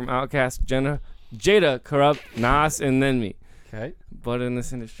 Andre from Outkast, Jada, Corrupt, Nas, and then me. Okay. But in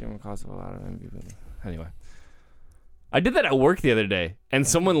this industry, I'm cause of a lot of envy. Anyway. I did that at work the other day, and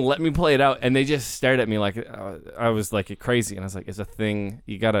someone let me play it out, and they just stared at me like I was like crazy, and I was like, "It's a thing.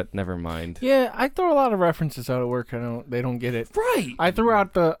 You gotta never mind." Yeah, I throw a lot of references out at work. They don't get it. Right. I threw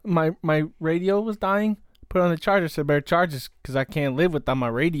out my radio was dying. Put on the charger, said better charges because I can't live without my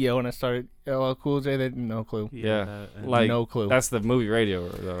radio, and I started LL Cool J. They had no clue. Yeah, like no clue. That's the movie radio,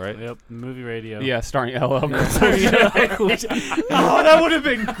 though, right? Yep, movie radio. Yeah, starring LL Cool J. Oh, that would have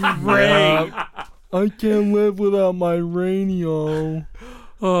been great. Yeah. I can't live without my radio.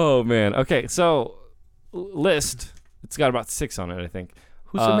 Oh man. Okay, so list. It's got about 6 on it, I think.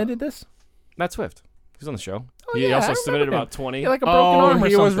 Who submitted this? Matt Swift. He's on the show. Oh, he yeah, also I submitted remember him. about 20. He had like a broken arm or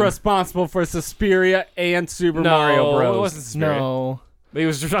he was something. responsible for Suspiria and Super Mario Bros. It wasn't Suspiria. No. He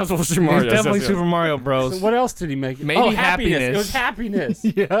was responsible for Super Mario. It was definitely Super Mario Bros. So what else did he make? Maybe Happiness. Happiness. It was Happiness.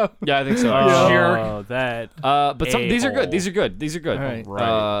 Yeah. Yeah, I think so. Oh, that. But these are good. These are good. These are good. All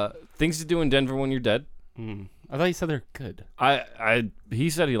right. Things to do in Denver when you're dead. I thought you said they're good.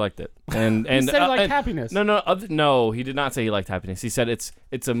 He said he liked it, and He said he liked Happiness. No, he did not say he liked Happiness. He said it's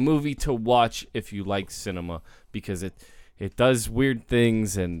a movie to watch if you like cinema because it does weird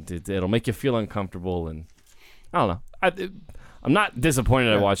things and it'll make you feel uncomfortable and I don't know. I'm not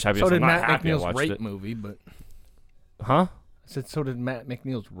disappointed I watched Happiness. So did I'm not Matt happy I McNeil's watched rape it. movie, but Huh? I said so did Matt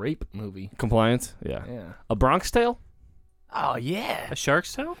McNeil's rape movie. Compliance? Yeah. Yeah. A Bronx Tale? Oh yeah. A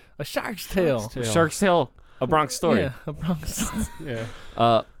Shark's Tale? A Shark's Tale. Shark's Tale. A Bronx Story. Yeah, a Bronx. Yeah.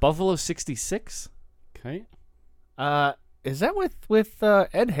 Buffalo 66. Okay. Is that with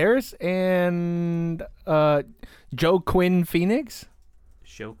Ed Harris and Joe Quinn Phoenix?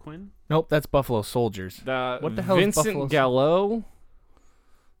 Joe Quinn? Nope, that's Buffalo Soldiers. What the hell Vincent is Buffalo Gallo,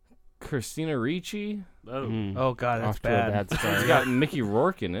 Christina Ricci. Oh god, that's Off to a bad start. It's got Mickey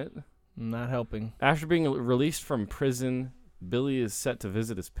Rourke in it. Not helping. After being released from prison, Billy is set to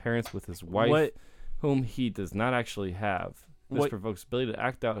visit his parents with his wife, whom he does not actually have. This provokes Billy to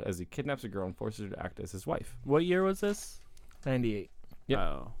act out as he kidnaps a girl and forces her to act as his wife. What year was this? 98. Yep.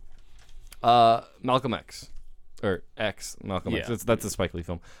 Oh. Malcolm X. or X, Malcolm X. Yeah. That's a Spike Lee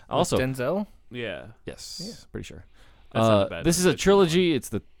film. Also, Denzel? Yeah. Yes, pretty sure. That's not a bad this is a rendition. trilogy. It's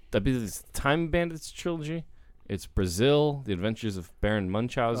the Time Bandits trilogy. It's Brazil, The Adventures of Baron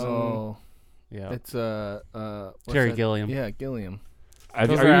Munchausen. Oh, Yeah. it's what's Terry that? Gilliam. Yeah, Gilliam.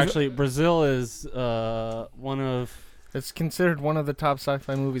 Those are actually Brazil is one of. It's considered one of the top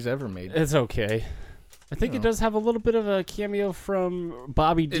sci-fi movies ever made. It's okay. I think it does have a little bit of a cameo from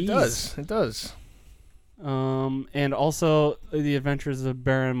Bobby Dees. It does. And also The Adventures of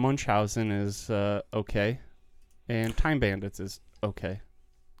Baron Munchausen is okay, and Time Bandits is okay.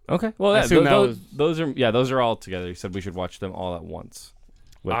 Okay. Well, I assume those are all together. You said we should watch them all at once.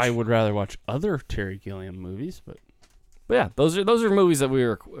 Which, I would rather watch other Terry Gilliam movies, but yeah, those are movies that we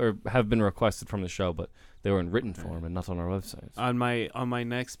have been requested from the show, but they were in written form and not on our website. On my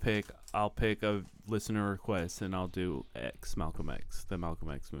next pick, I'll pick a listener request and I'll do Malcolm X, the Malcolm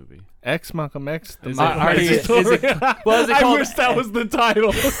X movie. Malcolm X. Is it called? I wish that was the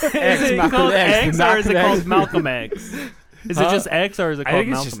title. Is it called X or is it called Malcolm X? Is it just X or is it called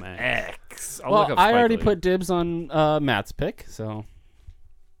Malcolm X? Well, I already put dibs on Matt's pick, so.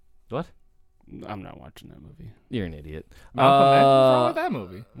 What? I'm not watching that movie. You're an idiot. Malcolm X? What's wrong with that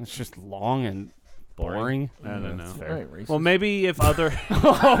movie? It's just long and boring. I don't know. Very racist. Well, maybe if other.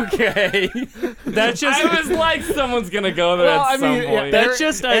 Okay. That's just. I was like, someone's gonna go there at some point. Yeah, That's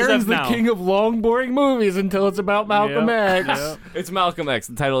just as Aaron's of the now. king of long, boring movies until it's about Malcolm X. Yep. It's Malcolm X.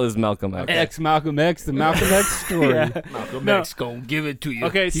 The title is Malcolm X. Malcolm X, the Malcolm X story. Malcolm X gonna give it to you.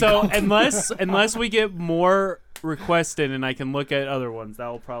 Okay, so unless we get more requested and I can look at other ones, that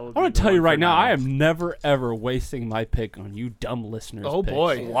will probably. I'm gonna tell you right now, I am never ever wasting my pick on you dumb listeners. Oh picks.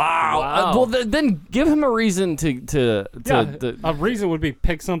 boy! Wow. Well, then give him a reason to a reason would be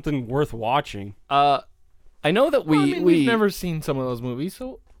pick something worth watching. I know that we've never seen some of those movies,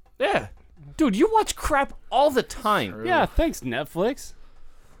 so yeah, dude, you watch crap all the time. Yeah, thanks Netflix.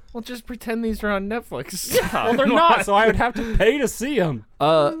 Well, just pretend these are on Netflix. Well, they're not, so I would have to pay to see them.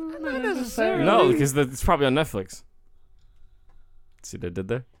 Not necessarily. No, because it's probably on Netflix. See what I did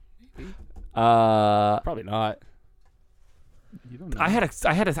there? Probably not. You don't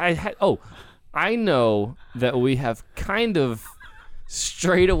know. I know that we have kind of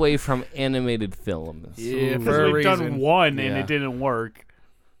strayed away from animated films. Yeah, because for a we've reason. done one and it didn't work.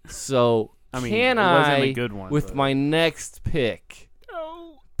 So I mean, can it wasn't I, a good one, with but- my next pick,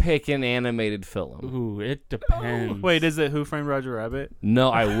 pick an animated film? Ooh, it depends. Wait, is it Who Framed Roger Rabbit? No,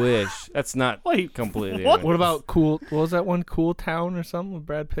 I wish. That's not completely. What about Cool? What was that one? Cool Town or something with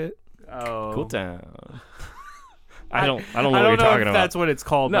Brad Pitt? Oh, Cool Town. I don't know what I you're don't know talking if about. that's what it's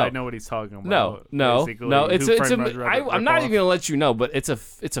called, No. but I know what he's talking about. No. Basically, It's Who a. Framed Roger Rabbit I'm not ripoff. even gonna let you know, but it's a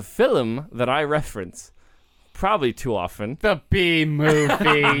film that I reference probably too often. The B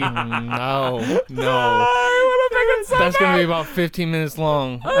movie. No. That's gonna be about 15 minutes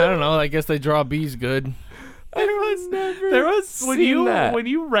long. I don't know. I guess they draw bees good. There was when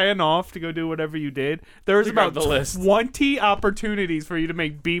you ran off to go do whatever you did. There was about 20 opportunities for you to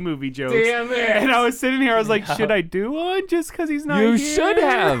make B movie jokes. Damn it! And I was sitting here. I was like, should I do one just because he's not? You here? should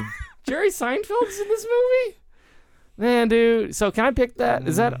have. Jerry Seinfeld's in this movie. Man, dude. So can I pick that?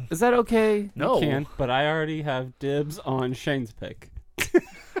 Is that okay? No, you can, but I already have dibs on Shane's pick.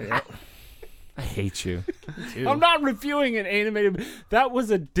 I hate you. I'm not reviewing an animated. That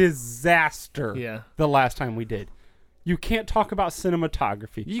was a disaster. Yeah. The last time we did. You can't talk about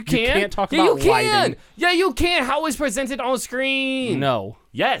cinematography. You can't talk yeah, about you can. lighting. Yeah, you can. How it's presented on screen. No.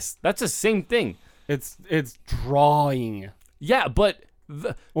 Yes, that's the same thing. It's drawing. Yeah, but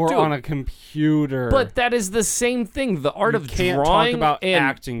or on a computer. But that is the same thing. The art you of can't drawing talk about and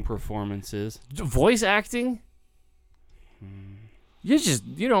acting performances. Voice acting. You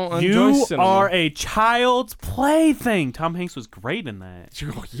don't enjoy cinema. You are a child's plaything. Tom Hanks was great in that.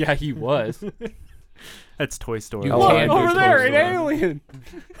 Yeah, he was. That's Toy Story. Look over there, an alien.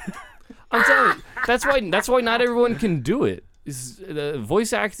 I'm telling you, that's why not everyone can do it.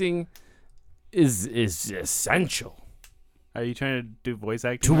 Voice acting is essential. Are you trying to do voice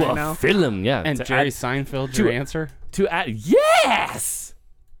acting to right a now? film? Yeah. And Jerry Seinfeld, your answer? To add, yes.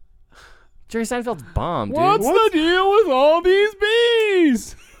 Jerry Seinfeld's bomb, dude. What's the deal with all these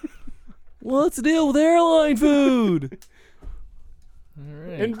bees? What's the deal with airline food? All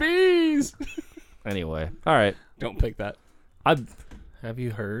right. And bees. Anyway, all right. Don't pick that. Have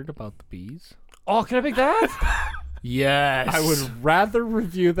you heard about the bees? Oh, can I pick that? Yes. I would rather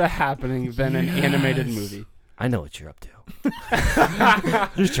review The Happening than an animated movie. I know what you're up to.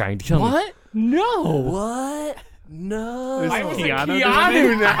 You're trying to kill me. What? No. What? No. I was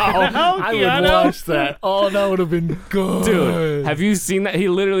Keanu now. I would watch that. Oh, that would have been good. Dude, have you seen that? He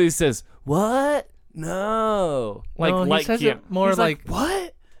literally says, "What? No. No, he says it more He's like,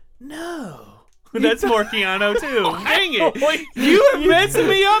 what? No. That's more Keanu too. Dang it! You are messing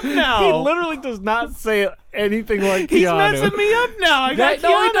me up now. He literally does not say anything like He's Keanu. messing me up now. I got No,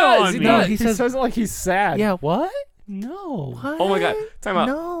 he Keanu does. on He me. does. He says it like he's sad. yeah, what? No. Oh my god. Time out.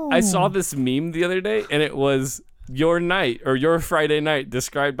 No. I saw this meme the other day, and it was your night or your Friday night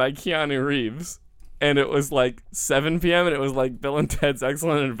described by Keanu Reeves. And it was like 7 p.m. and it was like Bill and Ted's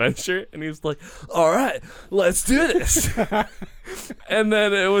Excellent Adventure. And he was like, all right, let's do this. And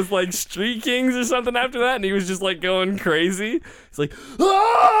then it was like Street Kings or something after that. And he was just like going crazy. It's like,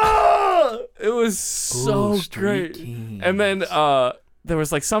 ah! It was so great. Kings. And then there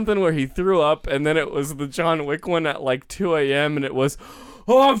was like something where he threw up. And then it was the John Wick one at like 2 a.m. And it was,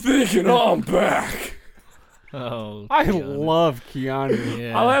 I'm thinking I'm back. Oh, I Keanu. love Keanu.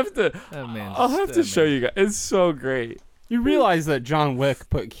 Yeah. I'll have to. That man's- I'll have that to show man. you guys. It's so great. You realize that John Wick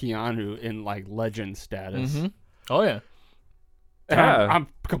put Keanu in like legend status. Mhm. Oh yeah. And Yeah. I'm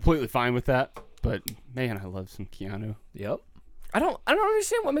completely fine with that. But man, I love some Keanu Yep. I don't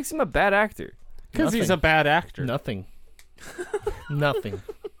understand what makes him a bad actor. because he's a Nothing. bad actor. Nothing. Nothing.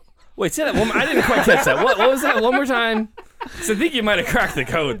 Wait, say that one. I didn't quite catch that. What was that? One more time. So I think you might have cracked the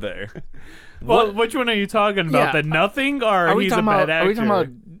code there. Well, which one are you talking about? Yeah. The Nothing or Are we he's a talking bad about? actor? Are we talking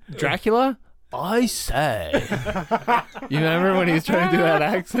about Dracula? I say. You remember when he was trying to do that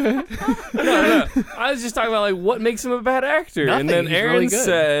accent? No. I was just talking about like what makes him a bad actor, Nothing. and then He's Aaron really good.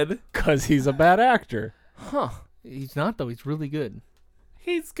 said, Because he's a bad actor. "Huh." He's not though. He's really good.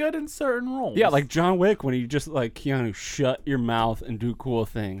 He's good in certain roles. Yeah, like John Wick when he just like Keanu, shut your mouth and do cool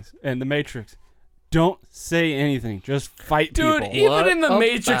things. And The Matrix, don't say anything, just fight Dude, people. even in the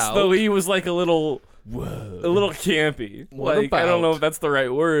Matrix about- though, he was like a little campy. What Like I don't know about if that's the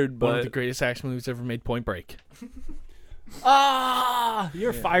right word, One of the but greatest action movies ever made, Point Break.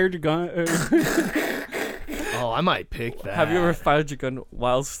 You're fired your gun. Oh, I might pick that. have you ever fired your gun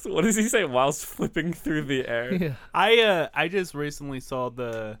whilst? What does he say? Whilst flipping through the air. Yeah. I just recently saw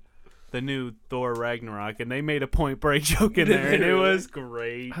the new Thor Ragnarok, and they made a Point Break joke in there, and it was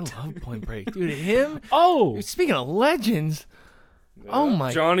great. I love Point Break, dude. Him. Oh, Speaking of legends. Oh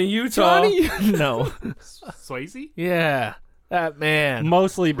my. Johnny Utah. Johnny. No. Swayze? Yeah. That man.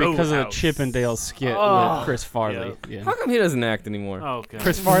 mostly because of the Roadhouse. Chippendale skit Oh, with Chris Farley. Yeah. How come he doesn't act anymore? Oh, God.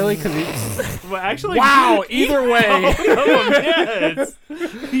 Chris Farley, because he. Well, actually, Wow, either way. yes.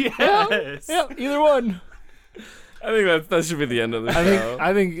 Yes. Yep. Either one. I think that should be the end of the show.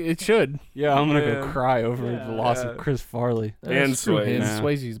 I think it should. Yeah, I'm gonna Yeah. go cry over the loss of Chris Farley. And Screw him. Swayze.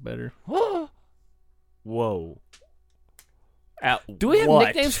 Swayze's better. Whoa. Do we have What?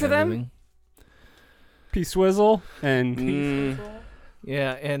 nicknames for them? Everything. P. Swizzle and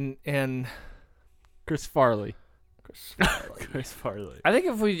Yeah, and Chris Farley. Chris Farley. I think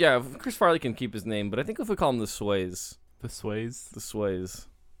if Chris Farley can keep his name, but I think if we call him the Sways. The Sways. The Sways.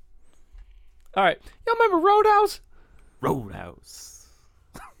 All right. y'all remember Roadhouse? Roadhouse.